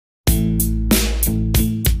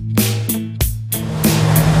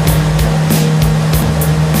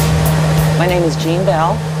is Jean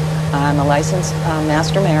Bell. I'm a licensed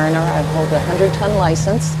master mariner. I hold a 100-ton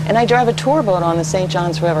license, and I drive a tour boat on the St.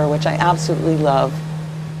 Johns River, which I absolutely love.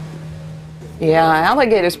 Yeah,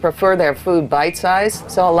 alligators prefer their food bite-size,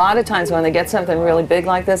 so a lot of times when they get something really big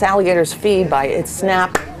like this, alligators feed by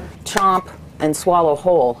snap, chomp, and swallow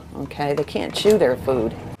whole, okay? They can't chew their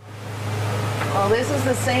food. Well, this is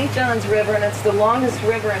the St. Johns River, and it's the longest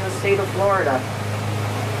river in the state of Florida.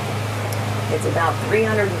 It's about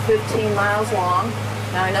 315 miles long.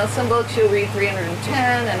 Now, I know some books you'll read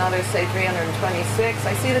 310, and others say 326.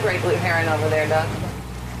 I see the great blue heron over there, Doug.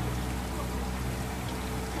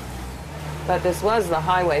 But this was the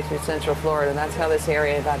highway through Central Florida. That's how this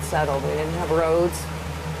area got settled. We didn't have roads.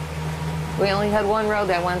 We only had one road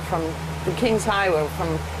that went from the King's Highway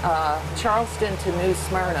from Charleston to New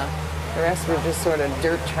Smyrna. The rest were just sort of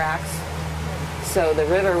dirt tracks. So the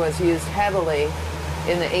river was used heavily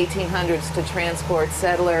in the 1800s to transport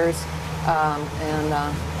settlers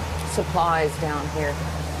and supplies down here.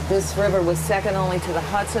 This river was second only to the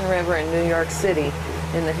Hudson River in New York City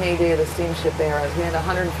in the heyday of the steamship era. We had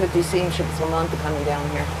 150 steamships a month coming down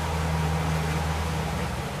here.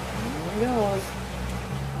 There it goes.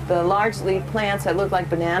 The large leaf plants that look like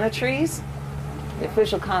banana trees, the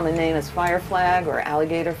official common name is fire flag or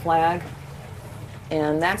alligator flag,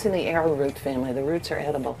 and that's in the arrowroot family. The roots are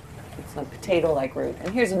edible. It's a potato-like root.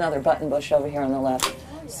 And here's another button bush over here on the left.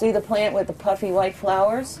 See the plant with the puffy white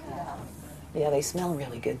flowers? Yeah, they smell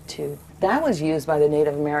really good too. That was used by the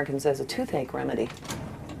Native Americans as a toothache remedy.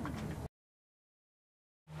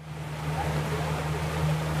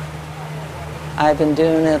 I've been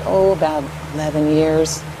doing it, about 11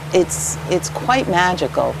 years. It's quite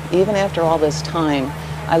magical, even after all this time.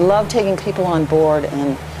 I love taking people on board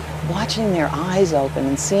and watching their eyes open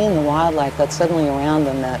and seeing the wildlife that's suddenly around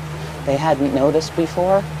them that they hadn't noticed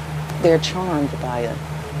before. They're charmed by it.